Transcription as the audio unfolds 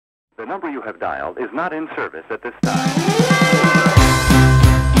The number you have dialed is not in service at this time.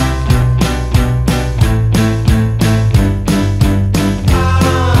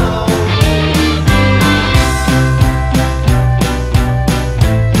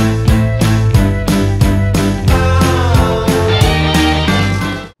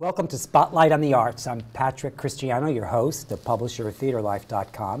 Welcome to Spotlight on the Arts. I'm Patrick Cristiano, your host, the publisher of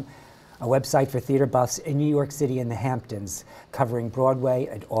TheaterLife.com, a website for theater buffs in New York City and the Hamptons, covering Broadway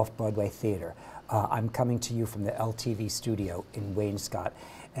and off-Broadway theater. I'm coming to you from the LTV studio in Wainscott,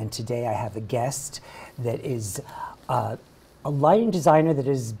 and today I have a guest that is a lighting designer that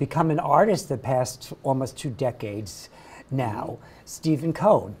has become an artist the past almost 2 decades now, Stephen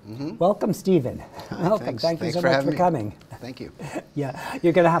Cohen. Welcome, Stephen. Welcome. Thank you so much for coming. Thank you. Yeah,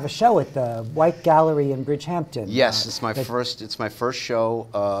 you're going to have a show at the White Gallery in Bridgehampton. Yes, it's my first. It's my first show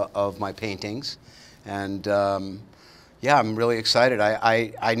of my paintings, and yeah, I'm really excited.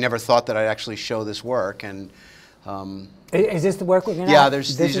 I never thought that I'd actually show this work, and is this the work we're going to? Yeah,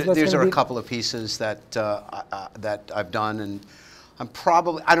 these are a couple of pieces that that I've done, and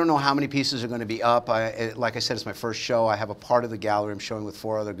I don't know how many pieces are going to be up. Like I said, it's my first show. I have a part of the gallery I'm showing with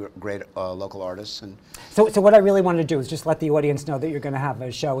 4 other great local artists. And so what I really want to do is just let the audience know that you're going to have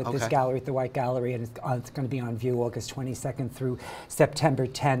a show at this gallery, at the White Gallery, and it's going to be on view August 22nd through September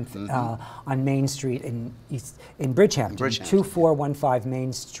 10th on Main Street in Bridgehampton, 2415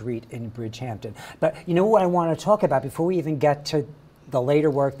 Main Street in Bridgehampton. But you know what I want to talk about before we even get to the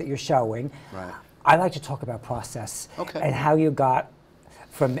later work that you're showing? Right. I like to talk about process and how you got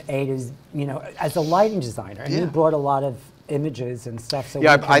from A to Z, as a lighting designer. And you brought a lot of images and stuff. So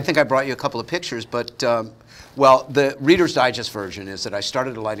yeah, I think I brought you a couple of pictures, but well, the Reader's Digest version is that I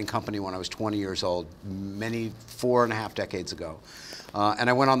started a lighting company when I was 20 years old, 4.5 decades ago. And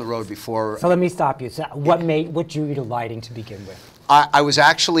I went on the road before. So let me stop you. So what drew you to lighting to begin with? I was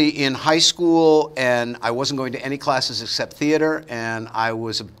actually in high school, and I wasn't going to any classes except theater, and I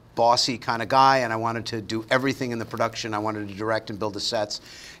was a bossy kind of guy, and I wanted to do everything in the production. I wanted to direct and build the sets,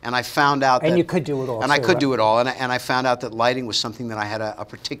 and I found out and you could do it all. And I could do it all, and I found out that lighting was something that I had a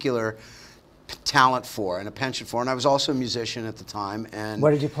particular talent for and a penchant for, and I was also a musician at the time. And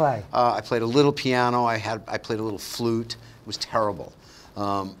what did you play? I played a little piano. I played a little flute. It was terrible.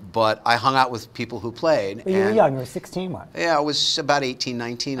 But I hung out with people who played. Well, you were young. You were 16, what? Yeah, I was about 18,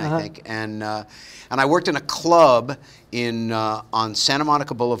 19, I think. And I worked in a club on Santa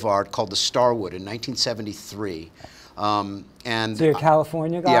Monica Boulevard called the Starwood in 1973. So you're a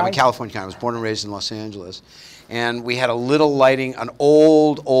California guy? Yeah, I'm a California guy. I was born and raised in Los Angeles. And we had a little lighting, an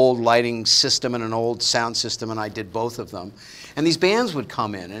old lighting system and an old sound system, and I did both of them. And these bands would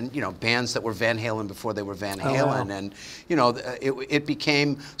come in, and bands that were Van Halen before they were Van Halen, and it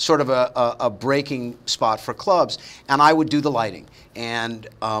became sort of a breaking spot for clubs. And I would do the lighting. And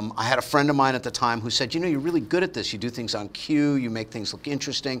I had a friend of mine at the time who said, you're really good at this. You do things on cue. You make things look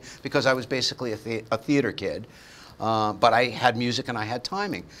interesting, because I was basically a theater kid, but I had music and I had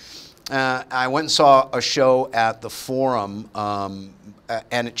timing. I went and saw a show at the Forum,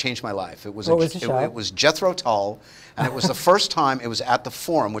 and it changed my life. It was it was Jethro Tull, and it was the first time it was at the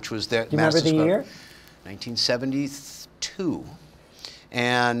Forum, which was the. Do you remember the year? 1972.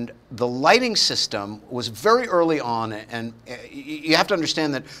 And the lighting system was very early on, and you have to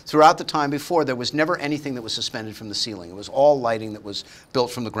understand that throughout the time before, there was never anything that was suspended from the ceiling. It was all lighting that was built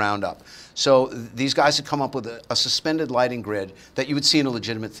from the ground up. So these guys had come up with a suspended lighting grid that you would see in a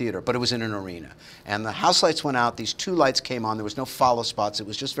legitimate theater, but it was in an arena. And the house lights went out, these 2 lights came on, there was no follow spots, it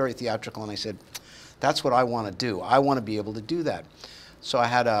was just very theatrical, and I said, that's what I want to do. I want to be able to do that. So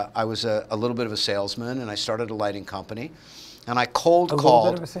I was a little bit of a salesman, and I started a lighting company. And I cold called.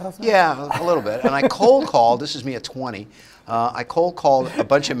 A little bit of a salesman? Yeah, a little bit. And I cold called, this is me at 20, I cold called a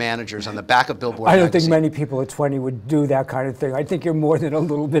bunch of managers on the back of Billboard I don't magazine. think many people at 20 would do that kind of thing. I think you're more than a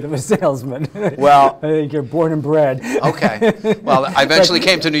little bit of a salesman. Well, I think you're born and bred. Okay. Well, I eventually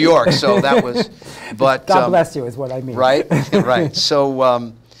came to New York, so that was, but. God bless you is what I mean. Right, right.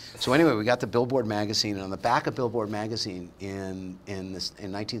 So anyway, we got the Billboard magazine, and on the back of Billboard magazine in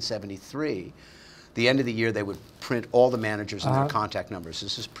 1973, the end of the year, they would print all the managers and their contact numbers.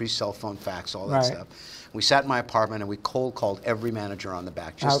 This is pre-cell phone, fax, all that stuff. We sat in my apartment and we cold called every manager on the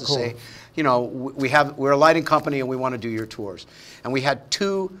back just to say, we're a lighting company and we want to do your tours. And we had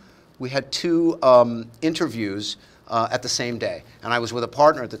two interviews at the same day. And I was with a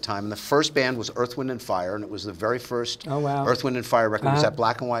partner at the time, and the first band was Earth, Wind and Fire, and it was the very first Earth, Wind and Fire record. It was that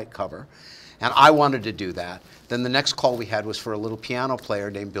black and white cover. And I wanted to do that. Then the next call we had was for a little piano player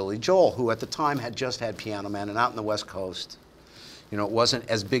named Billy Joel, who at the time had just had Piano Man, and out in the West Coast, it wasn't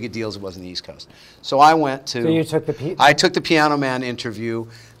as big a deal as it was in the East Coast. So I went to. So you took the I took the Piano Man interview.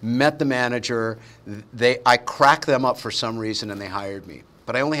 met the manager. I cracked them up for some reason, and they hired me.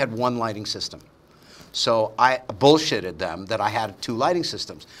 But I only had one lighting system. So I bullshitted them that I had 2 lighting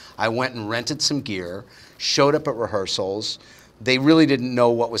systems. I went and rented some gear, showed up at rehearsals. They really didn't know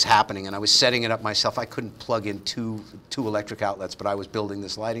what was happening, and I was setting it up myself. I couldn't plug in two electric outlets, but I was building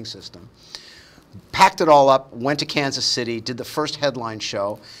this lighting system. Packed it all up, went to Kansas City, did the first headline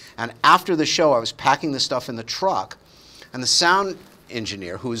show, and after the show I was packing the stuff in the truck, and the sound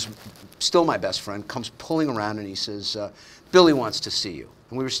engineer, who's still my best friend, comes pulling around and he says, Billy wants to see you.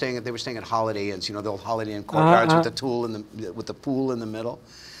 And they were staying at Holiday Inns, you know, the old Holiday Inn courtyards with the pool in the middle.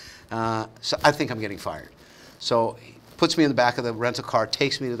 So I think I'm getting fired. So he puts me in the back of the rental car,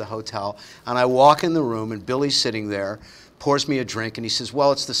 takes me to the hotel, and I walk in the room, and Billy's sitting there, pours me a drink, and he says,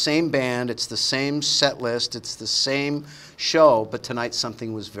 well, it's the same band, it's the same set list, it's the same show, but tonight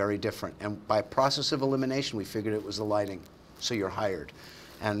something was very different. And by process of elimination, we figured it was the lighting. So you're hired.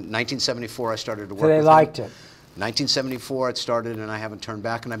 And 1974, I started to work with him. So they liked it. 1974 it started, and I haven't turned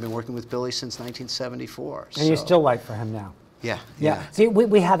back, and I've been working with Billy since 1974. And you still write for him now? Yeah. See,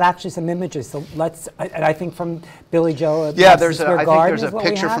 we have actually some images. So let's, and I think from Billy Joe. Yeah, I think there's a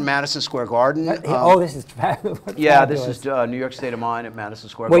picture from Madison Square Garden. Oh, this is yeah, this is New York State of Mind at Madison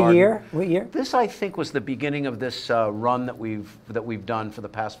Square Garden. What year? What year? This, I think, was the beginning of this run that we've done for the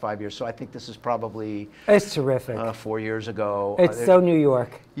past 5 years. So I think this is probably it's terrific. 4 years ago. It's so New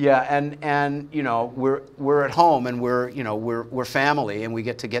York. Yeah, and you know, we're at home, and we're family, and we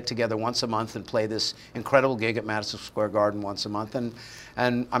get together once a month and play this incredible gig at Madison Square Garden once a month, and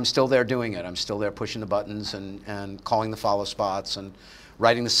I'm still there doing it. I'm still there pushing the buttons and calling the follow spots and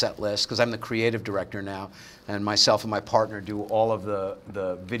writing the set list, because I'm the creative director now, and myself and my partner do all of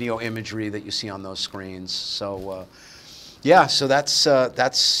the video imagery that you see on those screens. So yeah, so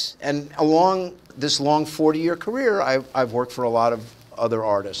that's and along this long 40-year career, I've worked for a lot of other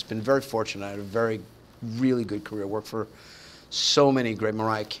artists. Been very fortunate. I had a really good career. Worked for so many great,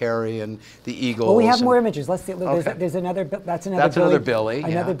 Mariah Carey and the Eagles. Well, we have more images. Let's see. There's another. That's another Billy.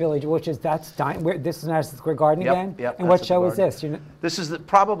 Another Billy, which is this is Madison Square Garden again. Yep. And what show is this? This is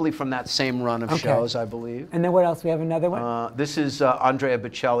probably from that same run of shows, I believe. And then what else? We have another one. This is Andrea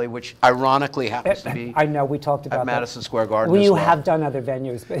Bocelli, which ironically happens to be. I know we talked about at Madison Square Garden. Well, you have done other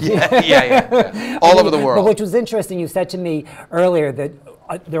venues, but yeah. All over the world. But which was interesting. You said to me earlier that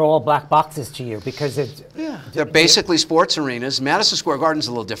they're all black boxes to you because it's they're basically sports arenas. Madison Square Garden's a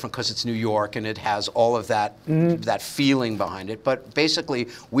little different because it's New York and it has all of that that feeling behind it. But basically,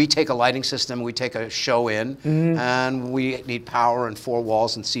 we take a lighting system, we take a show in, and we need power and 4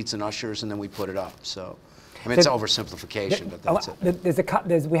 walls and seats and ushers, and then we put it up. So, I mean, it's oversimplification, but that's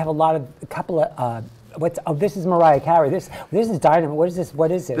it. We have a couple of. This is Mariah Carey. This is Dynamite. What is this?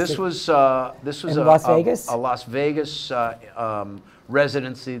 What is this? This was a Las Vegas. A Las Vegas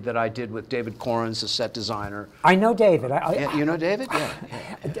residency that I did with David Cohen, the set designer. I know David. You know David? Yeah.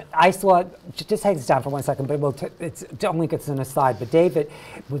 I saw. Just take this down for 1 second, but it's only gets an aside. But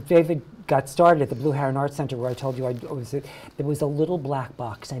David got started at the Blue Heron Art Center, where I told you there was a little black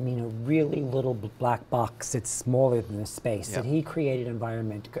box. I mean, a really little black box. It's smaller than the space. That he created an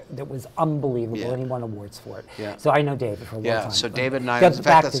environment that was unbelievable, and he won awards for it. Yeah. So I know David for a long time. Yeah. So David and I.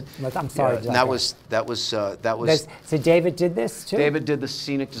 I'm sorry. That was. So David did this too. David did the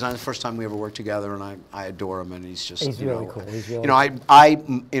scenic design. The first time we ever worked together, and I adore him, and he's really cool. He's really I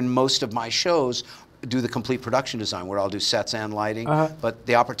in most of my shows do the complete production design, where I'll do sets and lighting. But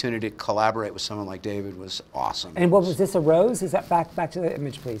the opportunity to collaborate with someone like David was awesome. And what was this, a rose? Is that back to the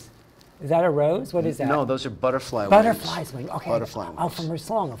image, please? Is that a rose? What is that? No, those are butterfly wings. Butterflies wings. Okay. Butterfly wings. Oh, from her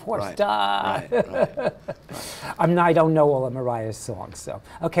song, of course. Right. Duh. Right. I don't know all of Mariah's songs, so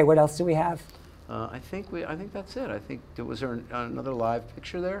okay. What else do we have? I think that's it. I think was there another live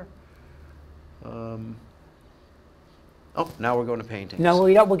picture there? Oh, now we're going to painting. No,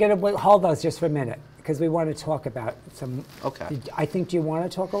 we don't. We'll hold those just for a minute because we want to talk about some. Okay. I think. Do you want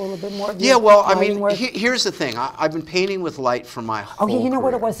to talk a little bit more? Yeah. Well, I mean, here's the thing. I've been painting with light for my whole career. You know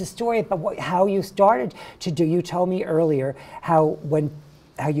what it was? The story about how you started to do. You told me earlier how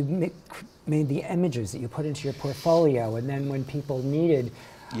you made the images that you put into your portfolio, and then when people needed.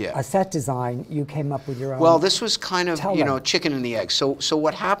 A set design, you came up with your own. Well, this was kind of, chicken and the egg. So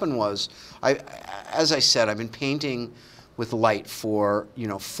what happened was, as I said, I've been painting with light for,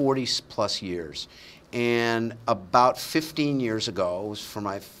 40 plus years. And about 15 years ago, it was for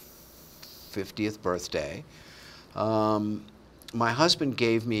my 50th birthday, my husband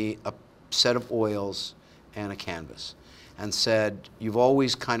gave me a set of oils and a canvas. And said, you've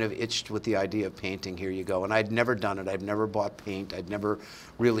always kind of itched with the idea of painting, here you go. And I'd never done it. I'd never bought paint. I'd never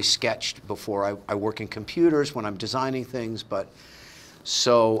really sketched before. I work in computers when I'm designing things, but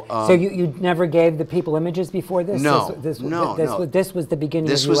So, so you never gave the people images before this? No, no. This was the beginning.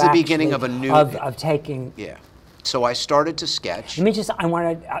 This of was you the beginning of actually- a new of taking. Yeah. So I started to sketch. Let me just, I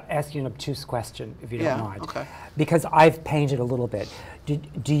want to ask you an obtuse question, if you don't mind. Okay. Because I've painted a little bit.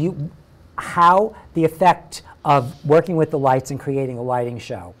 Do you, how the effect of working with the lights and creating a lighting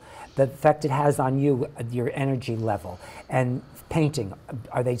show, the effect it has on you, your energy level, and painting,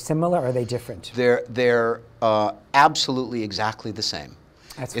 are they similar or are they different? They're absolutely exactly the same.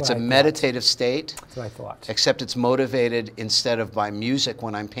 That's It's what a I thought. meditative state. That's what I thought. Except it's motivated instead of by music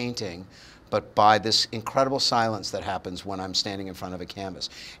when I'm painting, but by this incredible silence that happens when I'm standing in front of a canvas.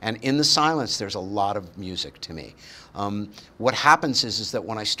 And in the silence, there's a lot of music to me. What happens is that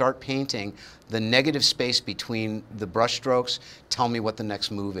when I start painting, the negative space between the brush strokes tell me what the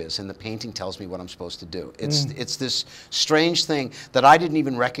next move is, and the painting tells me what I'm supposed to do. It's this strange thing that I didn't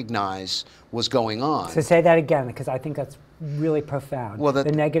even recognize was going on. So say that again, because I think that's really profound. Well, the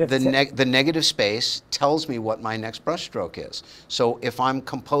negative the negative space tells me what my next brush stroke is. So if I'm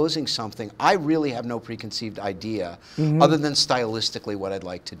composing something, I really have no preconceived idea other than stylistically what I'd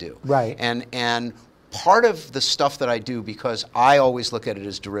like to do. Right. And part of the stuff that I do, because I always look at it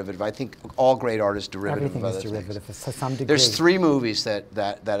as derivative, I think all great art is derivative Everything of other is derivative things. to some degree. There's 3 movies that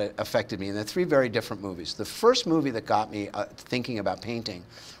affected me, and they're 3 very different movies. The first movie that got me thinking about painting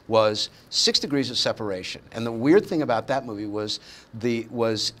was 6 Degrees of Separation. And the weird thing about that movie was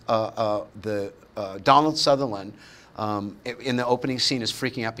Donald Sutherland in the opening scene is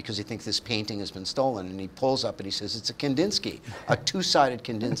freaking out because he thinks this painting has been stolen, and he pulls up and he says it's a Kandinsky, a 2-sided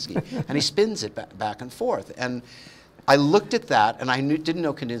Kandinsky, and he spins it back and forth. And I looked at that, and I didn't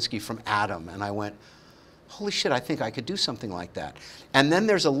know Kandinsky from Adam, and I went, holy shit, I think I could do something like that. And then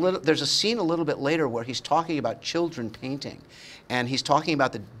there's a scene a little bit later where he's talking about children painting, and he's talking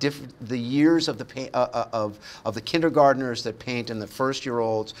about the years of the kindergartners that paint and the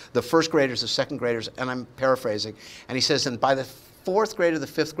first-year-olds, the first graders, the second graders, and I'm paraphrasing. And he says, and by the 4th grade or the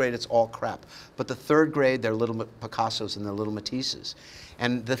 5th grade, it's all crap. But the 3rd grade, they're little Picassos and they're little Matisses.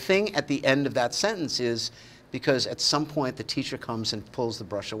 And the thing at the end of that sentence is because at some point the teacher comes and pulls the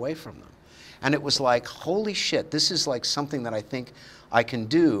brush away from them. And it was like, holy shit, this is like something that I think I can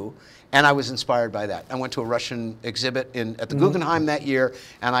do. And I was inspired by that. I went to a Russian exhibit at the Guggenheim that year,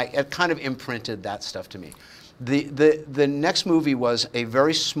 and it kind of imprinted that stuff to me. The next movie was a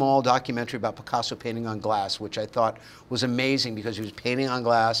very small documentary about Picasso painting on glass, which I thought was amazing because he was painting on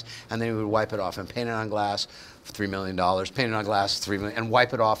glass, and then he would wipe it off, and paint it on glass for $3 million, paint it on glass, $3 million, and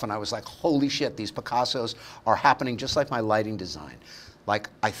wipe it off. And I was like, holy shit, these Picassos are happening just like my lighting design. Like,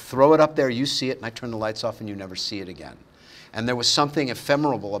 I throw it up there, you see it, and I turn the lights off, and you never see it again. And there was something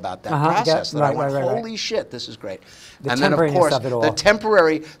ephemeral about that process that I went, holy shit, this is great. The and then, of course, of it all. the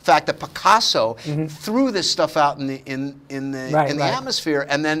temporary fact that Picasso threw this stuff out in the atmosphere,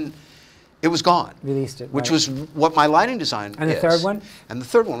 and then it was gone. Released it, which was what my lighting design And is. the third one? And the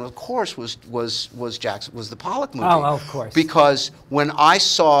third one, of course, was the Pollock movie. Oh, of course. Because when I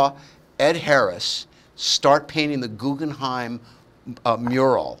saw Ed Harris start painting the Guggenheim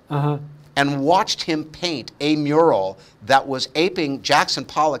mural, and watched him paint a mural that was aping Jackson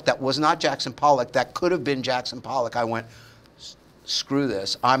Pollock, that was not Jackson Pollock, that could have been Jackson Pollock, I went, screw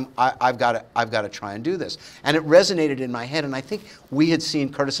this. I've got to try and do this. And it resonated in my head. And I think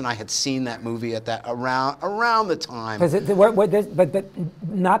Curtis and I had seen that movie at that around the time. But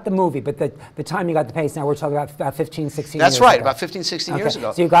not the movie, but the time you got the pace. Now we're talking about 15, 16 years ago. That's right, about 15, 16 years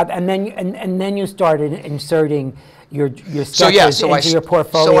ago. So you got, and then you started inserting your sketches into your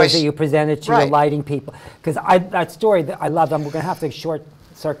portfolios that you presented to your lighting people. Because that story that I love, we're going to have to short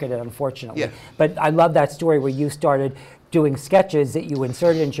circuit it, unfortunately. Yeah. But I love that story where you started doing sketches that you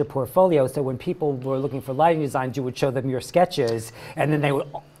inserted into your portfolio, so when people were looking for lighting designs, you would show them your sketches, and then they would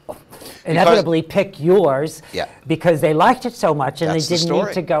inevitably pick yours because they liked it so much, and they didn't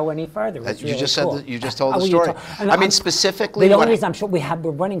need to go any further. You just told the story. I mean, specifically, the only reason I'm sure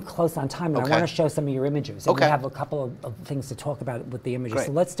we're running close on time, and I want to show some of your images. And Okay. we have a couple of things to talk about with the images. Great.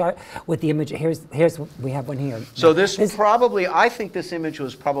 So let's start with the image. We have one here. So this probably, I think this image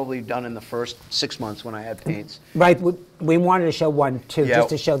was probably done in the first 6 months when I had paints. Right. We wanted to show one too, just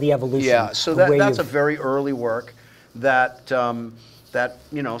to show the evolution. Yeah. So that's a very early work that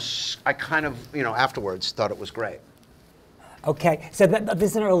I kind of afterwards thought it was great. Okay, so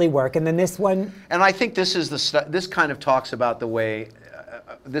this is an early work, and then this one. And I think this is this kind of talks about the way.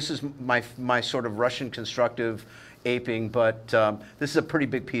 This is my sort of Russian constructive aping, but this is a pretty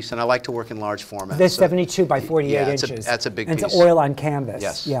big piece, and I like to work in large formats. This 72 by 48 inches. That's a big and piece. It's oil on canvas.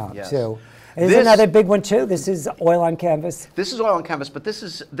 Yes. Yeah. Yes. Too. Is another big one too? This is oil on canvas? This is oil on canvas, but this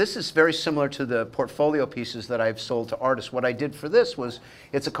is very similar to the portfolio pieces that I've sold to artists. What I did for this was,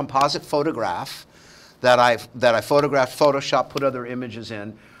 it's a composite photograph that I photographed, Photoshop, put other images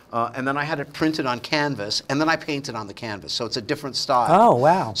in, and then I had it printed on canvas, and then I painted on the canvas. So it's a different style. Oh,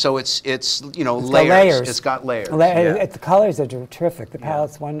 wow. So it's you know, It's layers. got layers. It's got layers. The colors are terrific. The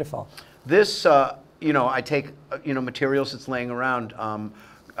palette's wonderful. This, you know, I take, you know, materials that's laying around.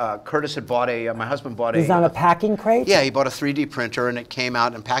 Curtis had bought my husband bought He's on a packing crate? Yeah, he bought a 3D printer, and it came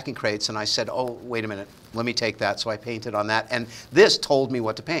out in packing crates, and I said, oh, wait a minute, let me take that. So I painted on that, and this told me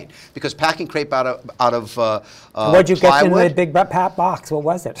what to paint, because packing crate out of What'd you get in plywood, the big box? What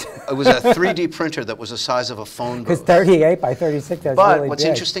was it? It was a 3D printer that was the size of a phone booth. Because 38 by 36, that's But really what's big.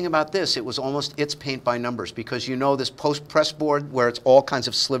 interesting about this, it was almost, it's paint by numbers, because you know this post-press board where it's all kinds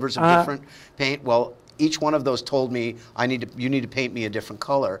of slivers of different paint? Well, each one of those told me, you need to paint me a different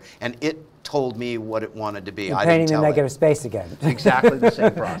color, and it told me what it wanted to be. You're I painting didn't tell the negative it. space again. Exactly the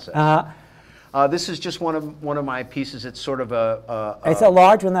same process. This is just one of my pieces. It's sort of It's a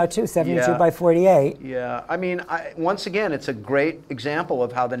large one though too, 72 by 48. Yeah, I mean, once again, it's a great example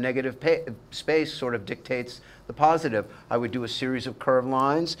of how the negative space sort of dictates the positive. I would do a series of curved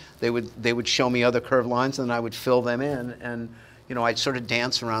lines. They would show me other curved lines, and I would fill them in, and you know, I'd sort of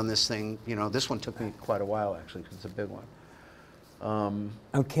dance around this thing. You know, this one took me quite a while actually, because it's a big one.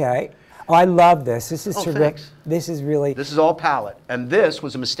 Okay. Oh, I love this. This is terrific. Thanks. This is really. This is all palette, and this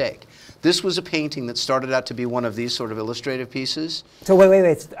was a mistake. This was a painting that started out to be one of these sort of illustrative pieces. So wait.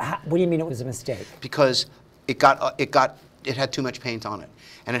 What do you mean it was a mistake? Because it had too much paint on it,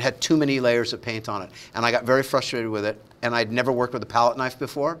 and it had too many layers of paint on it, and I got very frustrated with it. And I'd never worked with a palette knife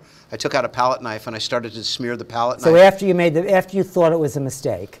before. I took out a palette knife and I started to smear the palette knife. So after you thought it was a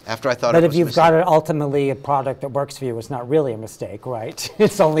mistake. After I thought but it was a mistake. But if you've got ultimately a product that works for you, it's not really a mistake, right?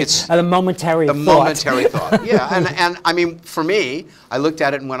 It's only a momentary thought. A momentary thought, yeah. And I mean, for me, I looked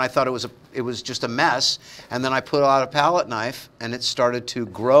at it, and when I thought it was just a mess, and then I put out a palette knife, and it started to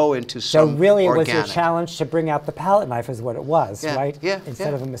grow into some So really organic. it was your challenge to bring out the palette knife is what it was, right? Yeah.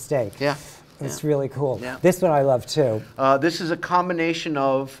 Instead of a mistake. Yeah. It's really cool. Yeah. This one I love too. This is a combination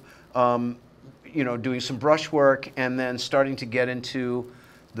of, you know, doing some brush work and then starting to get into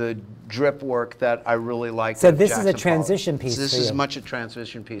the drip work that I really like. So this is a transition piece. This for is you. much a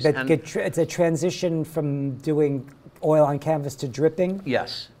transition piece. But it's a transition from doing oil on canvas to dripping.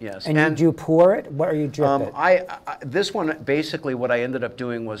 Yes, yes. And do you pour it? What are you dripping? This one, basically, what I ended up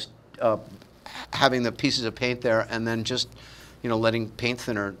doing was having the pieces of paint there, and then just, you know, letting paint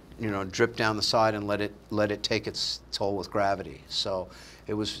thinner, you know, drip down the side and let it take its toll with gravity. So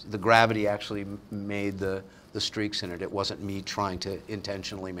it was the gravity actually made the streaks in it. It wasn't me trying to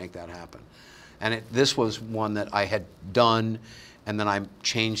intentionally make that happen. And this was one that I had done, and then I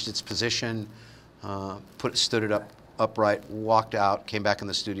changed its position, stood it upright, walked out, came back in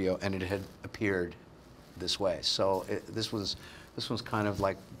the studio, and it had appeared this way. So this was kind of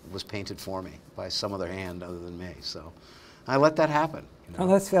like was painted for me by some other hand other than me. So I let that happen. You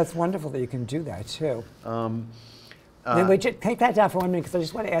know? Oh, that's wonderful that you can do that too. Then we just take that down for 1 minute, because I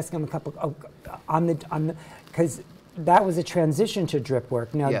just want to ask him a couple because that was a transition to drip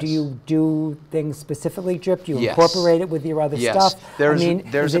work. Now, Yes. do you do things specifically drip? Do you Yes. incorporate it with your other Yes. stuff? There's I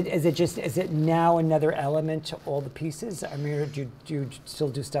mean, there's is it now another element to all the pieces? I mean, or do you still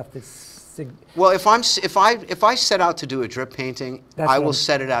do stuff that's Well, if I set out to do a drip painting, I will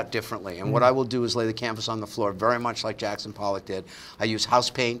set it out differently. And what I will do is lay the canvas on the floor, very much like Jackson Pollock did. I use house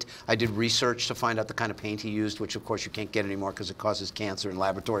paint. I did research to find out the kind of paint he used, which of course you can't get anymore because it causes cancer in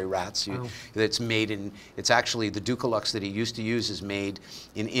laboratory rats. It's actually the Ducolux that he used to use is made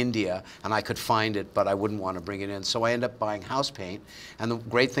in India, and I could find it, but I wouldn't want to bring it in. So I end up buying house paint. And the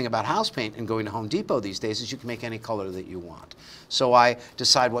great thing about house paint and going to Home Depot these days is you can make any color that you want. So I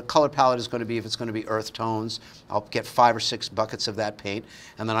decide what color palette is going to be. If it's going to be earth tones, I'll get 5 or 6 buckets of that paint,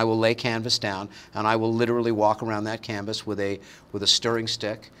 and then I will lay canvas down, and I will literally walk around that canvas with a stirring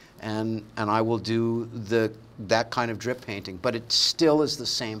stick, and I will do that kind of drip painting. But it still is the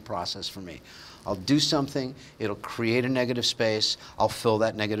same process for me. I'll do something, it'll create a negative space, I'll fill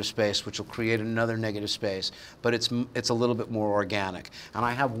that negative space, which will create another negative space, but it's a little bit more organic. And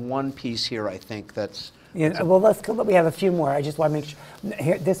I have one piece here, I think, that's... Yeah, well, let's go. We have a few more. I just want to make sure.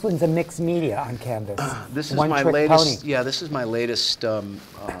 Here, this one's a mixed media on canvas. This is One my trick latest. pony. Yeah, this is my latest.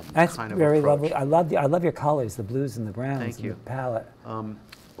 That's kind of very approach. lovely. I love your colors, the blues and the browns. Thank and you. the palette.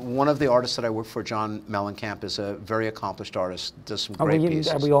 One of the artists that I work for, John Mellencamp, is a very accomplished artist. Does some great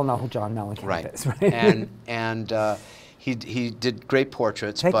pieces. We all know who John Mellencamp is, right? And he did great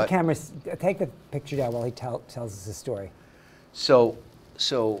portraits. Take the picture down while he tells us the story. So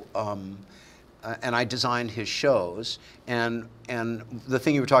and I designed his shows. And the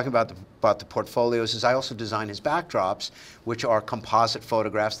thing you were talking about the portfolios is I also design his backdrops, which are composite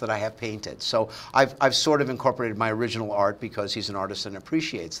photographs that I have painted. So I've sort of incorporated my original art because he's an artist and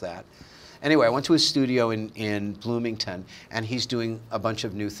appreciates that. Anyway, I went to his studio in Bloomington, and he's doing a bunch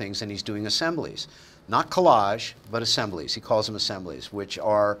of new things, and he's doing assemblies. Not collage, but assemblies. He calls them assemblies, which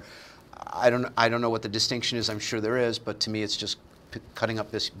are, I don't know what the distinction is, I'm sure there is, but to me it's just cutting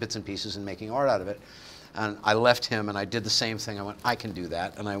up bits and pieces and making art out of it. And I left him and I did the same thing. I went, I can do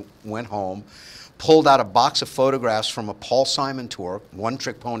that. And I went home, pulled out a box of photographs from a Paul Simon tour. One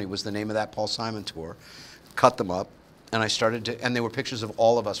Trick Pony was the name of that Paul Simon tour. Cut them up, and I started to, and they were pictures of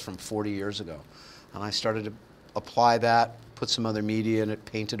all of us from 40 years ago. And I started to apply that, put some other media in it,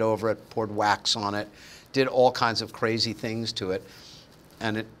 painted over it, poured wax on it, did all kinds of crazy things to it.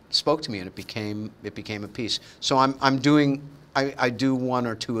 And it spoke to me, and it became a piece. So I'm doing, I do one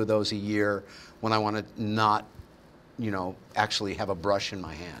or two of those a year when I want to not, you know, actually have a brush in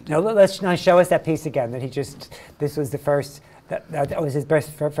my hand. Now let's now show us that piece again. That he just, this was the first, that was his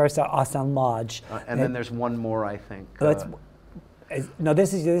first assemblage. And then there's one more, I think. No,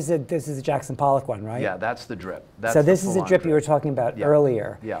 this is a Jackson Pollock one, right? Yeah, that's the drip. That's so this is a drip you were talking about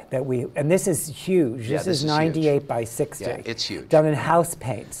earlier. Yeah. And this is huge. Yeah, this is 98 huge. By 60. Yeah, it's huge. Done in house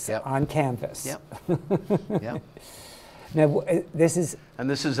paints on canvas. Yep. Yep. Now this is. And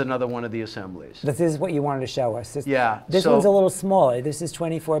this is another one of the assemblies. This is what you wanted to show us. This so, one's a little smaller. This is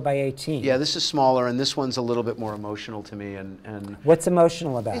 24 by 18. Yeah, this is smaller, and this one's a little bit more emotional to me. And what's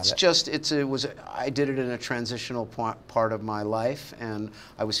emotional about it? It's I did it in a transitional part of my life, and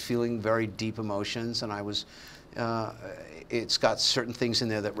I was feeling very deep emotions, and I was. It's got certain things in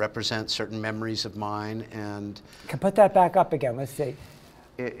there that represent certain memories of mine, and. Can put that back up again. Let's see.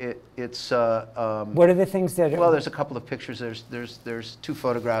 It's what are the things that? Well, there's a couple of pictures. There's two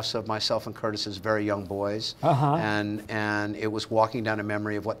photographs of myself and Curtis as very young boys, and it was walking down a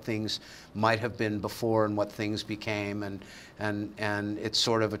memory of what things might have been before and what things became, and it's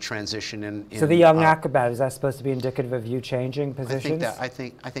sort of a transition in. So the young acrobat, is that supposed to be indicative of you changing positions? I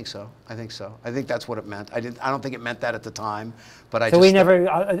think so. I think that's what it meant. I don't think it meant that at the time, but So we never,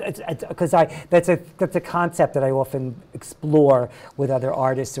 because that's a concept that I often explore with other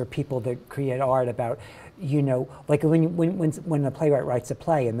artists or people that create art about, you know, like when a playwright writes a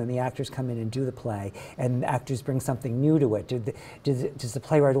play and then the actors come in and do the play and the actors bring something new to it. Does the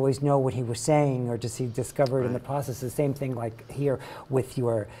playwright always know what he was saying, or does he discover it in the process? The same thing like here with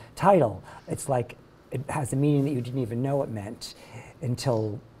your title. It's like it has a meaning that you didn't even know it meant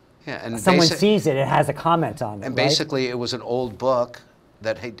until someone sees it, it has a comment on it. And basically it was an old book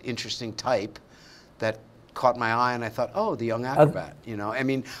that had interesting type that caught my eye, and I thought, oh, the young acrobat, you know. I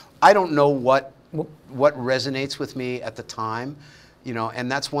mean, I don't know what resonates with me at the time, you know,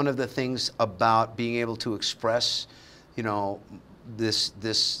 and that's one of the things about being able to express, you know, this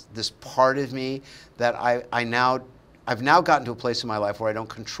part of me that I've now gotten to a place in my life where I don't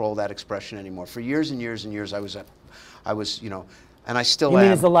control that expression anymore. For years and years and years, I was, you know. And I still am. You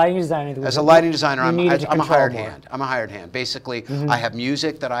mean as a lighting designer? As a lighting designer, I'm a hired hand. I'm a hired hand. Basically, I have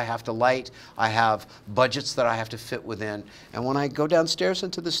music that I have to light. I have budgets that I have to fit within. And when I go downstairs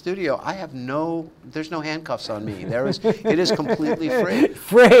into the studio, there's no handcuffs on me. It is completely free.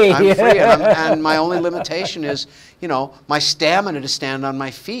 Free. I'm free, and my only limitation is, you know, my stamina to stand on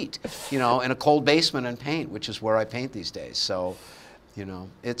my feet, you know, in a cold basement and paint, which is where I paint these days. So, you know,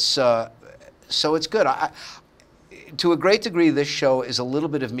 it's good. To a great degree, this show is a little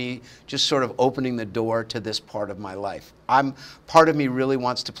bit of me just sort of opening the door to this part of my life. Part of me really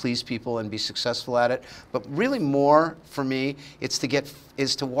wants to please people and be successful at it, but really more for me, is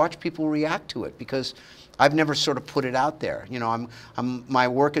to watch people react to it, because I've never sort of put it out there. You know, my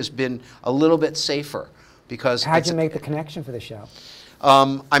work has been a little bit safer because. How'd you make the connection for the show?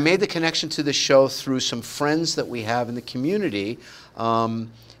 I made the connection to the show through some friends that we have in the community.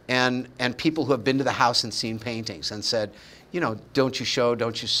 And people who have been to the house and seen paintings and said, you know, don't you show,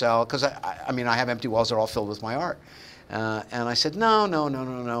 don't you sell? Because I mean, I have empty walls that are all filled with my art. And I said, no.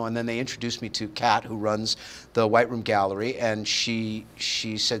 And then they introduced me to Kat, who runs the White Room Gallery, and she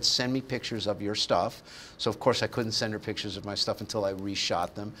said, send me pictures of your stuff. So of course I couldn't send her pictures of my stuff until I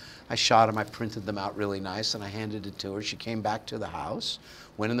reshot them. I shot them, I printed them out really nice, and I handed it to her. She came back to the house,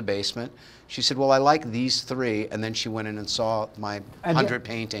 went in the basement. She said, well, I like these three, and then she went in and saw my 100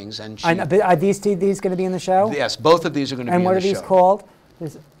 paintings. And she, are these going to be in the show? Yes, both of these are going to be in the show. And what are these called?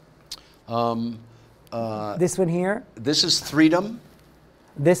 This one here? This is Freedom.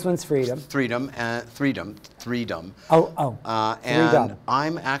 This one's Freedom. Freedom. Oh. And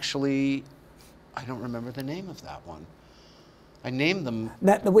I'm actually, I don't remember the name of that one. I named them.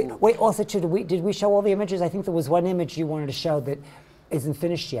 Wait, also, too, did we show all the images? I think there was one image you wanted to show that isn't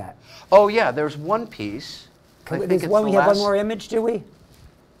finished yet. Oh, yeah, there's one piece. I think it's We the have one last- more image, do we?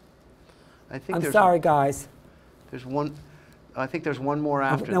 I think I'm there's, sorry, guys. There's one. I think there's one more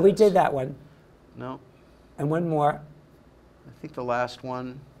after No, we this. did that one. No, And one more. I think the last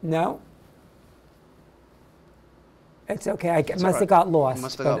one. No? It's okay. I must all have right. got lost. You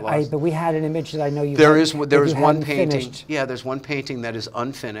must have got lost. But we had an image that I know you. There had- is that there is you one hadn't painting. finished. Yeah, there's one painting that is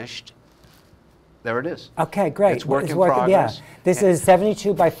unfinished. There it is. Okay, great. It's work in Yeah, progress. this is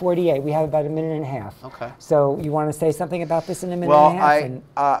 72 by 48. We have about a minute and a half. Okay. So you want to say something about this in a minute Well, and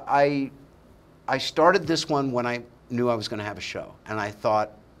a half? I started this one when I knew I was going to have a show, and I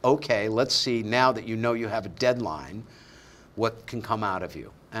thought, okay, let's see now that you know you have a deadline, what can come out of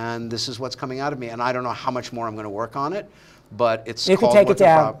you. And this is what's coming out of me, and I don't know how much more I'm going to work on it, but it's You can called take it Work in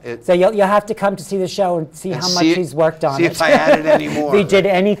down. Pro- So you'll have to come to see the show and see And how see much it- he's worked on see it. if I added any more. If he did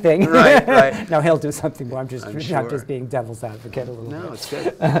anything. Right, right. No, he'll do something more. I'm I'm not sure. just being devil's advocate a little bit. No, it's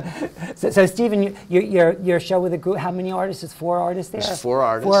good. So Stephen, your show with a group, how many artists? There's 4 artists there? There's 4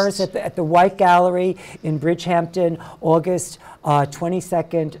 artists. 4 artists at the White Gallery in Bridgehampton, August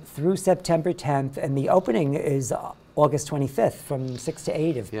 22nd through September 10th. And the opening is August 25th from 6 to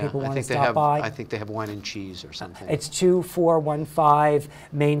 8 if Yeah, people I want to think they stop have. by. I think they have wine and cheese or something. It's 2415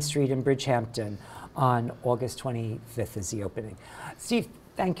 Main Street in Bridgehampton on August 25th is the opening. Steve,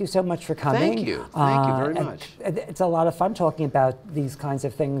 thank you so much for coming. Thank you. Thank you very and much. It's a lot of fun talking about these kinds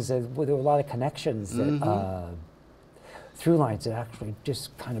of things. There are a lot of connections, that, through lines that actually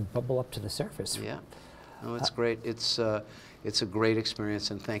just kind of bubble up to the surface. Yeah, no, it's great. It's a great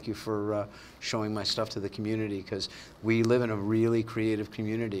experience, and thank you for showing my stuff to the community, because we live in a really creative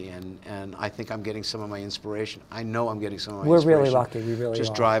community, and I think I'm getting some of my inspiration. I know I'm getting some of my We're inspiration. really lucky. We really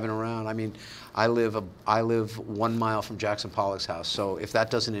just are. driving around. I mean, I live 1 mile from Jackson Pollock's house, so if that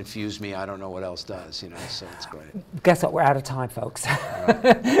doesn't infuse me, I don't know what else does. You know, so it's great. Guess what? We're out of time, folks. All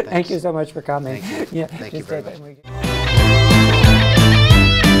right. Thank you so much for coming. Thank you. Yeah, Thank you just very take much. it.